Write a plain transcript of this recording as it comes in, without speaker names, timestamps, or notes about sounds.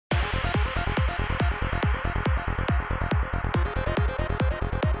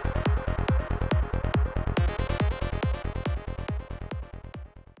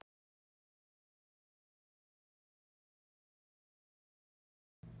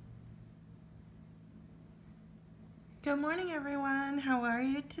Good morning, everyone. How are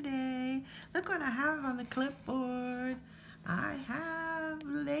you today? Look what I have on the clipboard. I have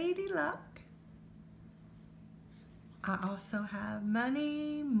Lady Luck. I also have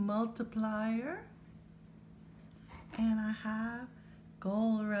Money Multiplier. And I have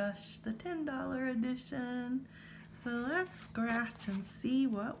Gold Rush, the $10 edition. So let's scratch and see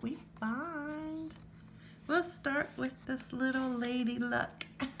what we find. We'll start with this little Lady Luck.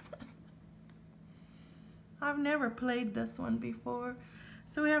 I've never played this one before.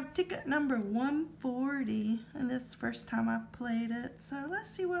 So we have ticket number 140, and this is the first time I've played it. So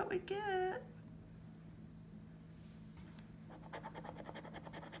let's see what we get.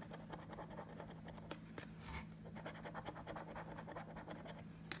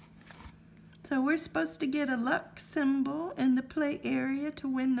 So we're supposed to get a luck symbol in the play area to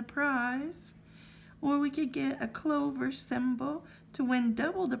win the prize. Or we could get a clover symbol to win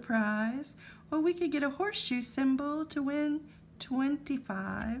double the prize. Or we could get a horseshoe symbol to win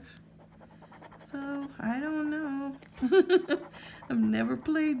 25. So, I don't know. I've never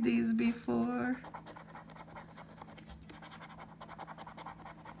played these before.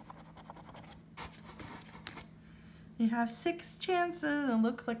 You have 6 chances and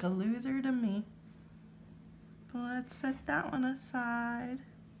looks like a loser to me. So let's set that one aside.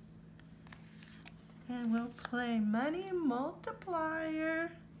 And we'll play Money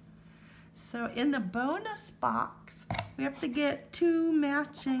Multiplier. So in the bonus box, we have to get 2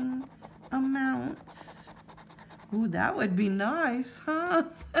 matching amounts. Ooh, that would be nice, huh?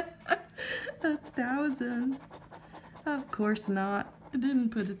 1,000. Of course not. I didn't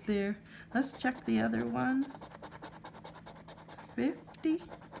put it there. Let's check the other one. 50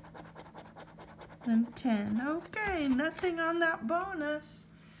 and 10. Okay, nothing on that bonus.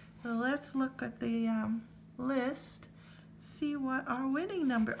 So let's look at the list. See what our winning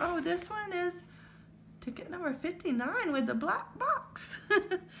number. Oh, this one is ticket number 59 with the black box.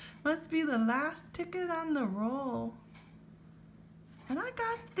 Must be the last ticket on the roll. And I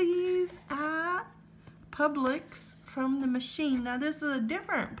got these at Publix from the machine. Now this is a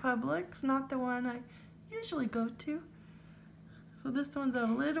different Publix, not the one I usually go to. So this one's a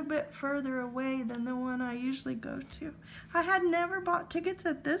little bit further away than the one I usually go to. I had never bought tickets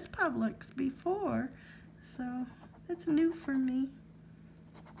at this Publix before, so it's new for me.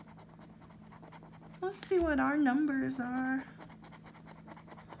 Let's see what our numbers are.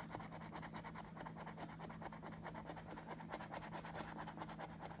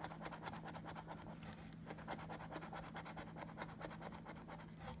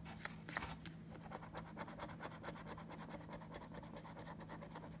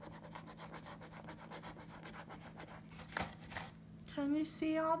 Can you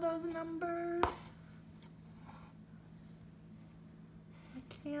see all those numbers? I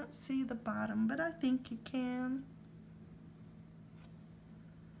can't see the bottom, but I think you can.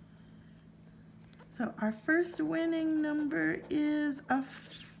 So our first winning number is a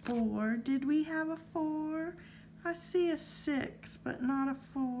 4. Did we have a 4? I see a 6, but not a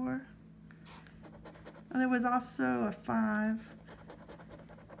 4. There was also a 5,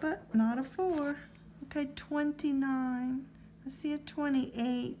 but not a 4. Okay, 29. I see a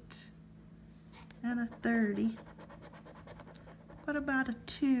 28 and a 30. What about a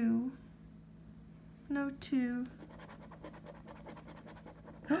 2? No 2.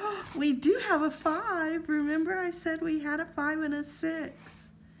 Oh, we do have a 5. Remember I said we had a 5 and a 6.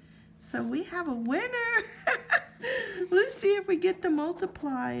 So we have a winner. Let's see if we get to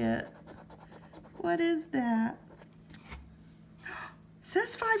multiply it. What is that? It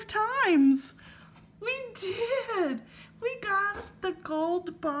says 5 times. We did. We got the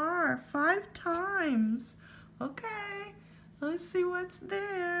gold bar 5 times. Okay, let's see what's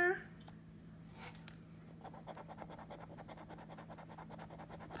there.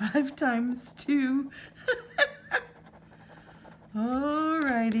 5 times 2.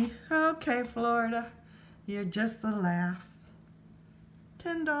 Alrighty. Okay, Florida. You're just a laugh.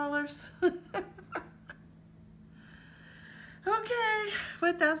 $10. Okay,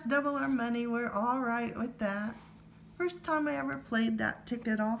 but that's double our money. We're all right with that. First time I ever played that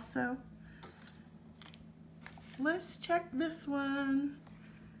ticket also. Let's check this one.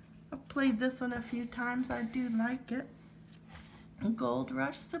 I've played this one a few times. I do like it. Gold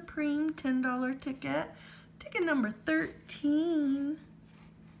Rush Supreme $10 ticket. Ticket number 13.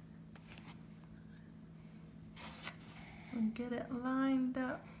 We'll get it lined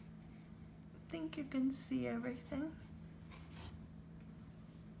up. I think you can see everything.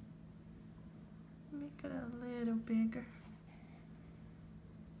 Make it a little bigger.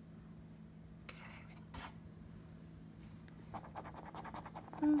 Okay.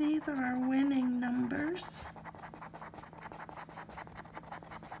 And these are our winning numbers.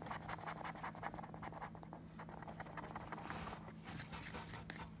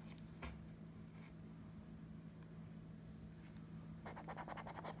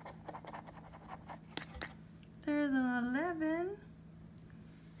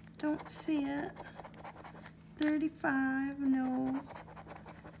 don't see it. 35, no.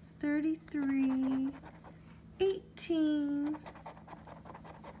 33, 18,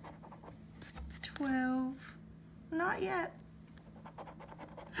 12, not yet.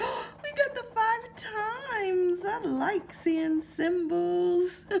 We got the 5 times. I like seeing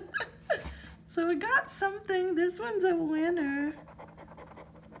symbols. So we got something. This one's a winner.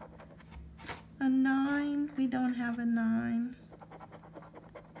 A 9, we don't have a 9.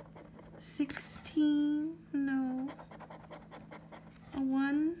 16, no. A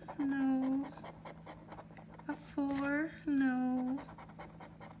 1, no. A 4, no.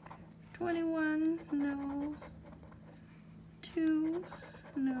 21, no. 2,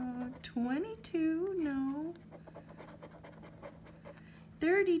 no. 22, no.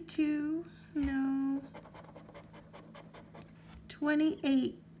 32, no.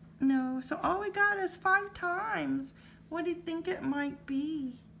 28, no. So all we got is 5 times. What do you think it might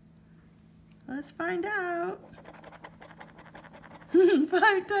be? Let's find out.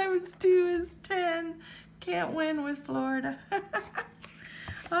 5 times 2 is 10. Can't win with Florida.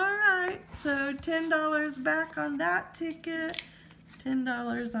 All right, so $10 back on that ticket.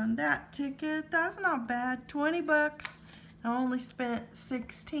 $10 on that ticket. That's not bad. 20 bucks. I only spent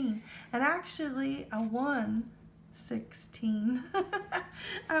 16. And actually, I won 16.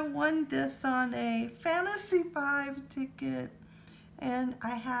 I won this on a Fantasy 5 ticket. And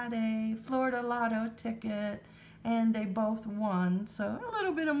I had a Florida Lotto ticket. And they both won. So a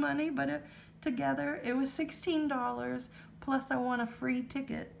little bit of money, but together it was $16. Plus I won a free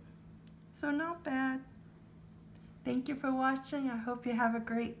ticket. So not bad. Thank you for watching. I hope you have a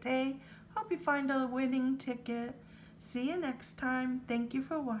great day. Hope you find a winning ticket. See you next time. Thank you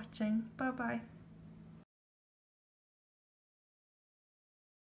for watching. Bye-bye.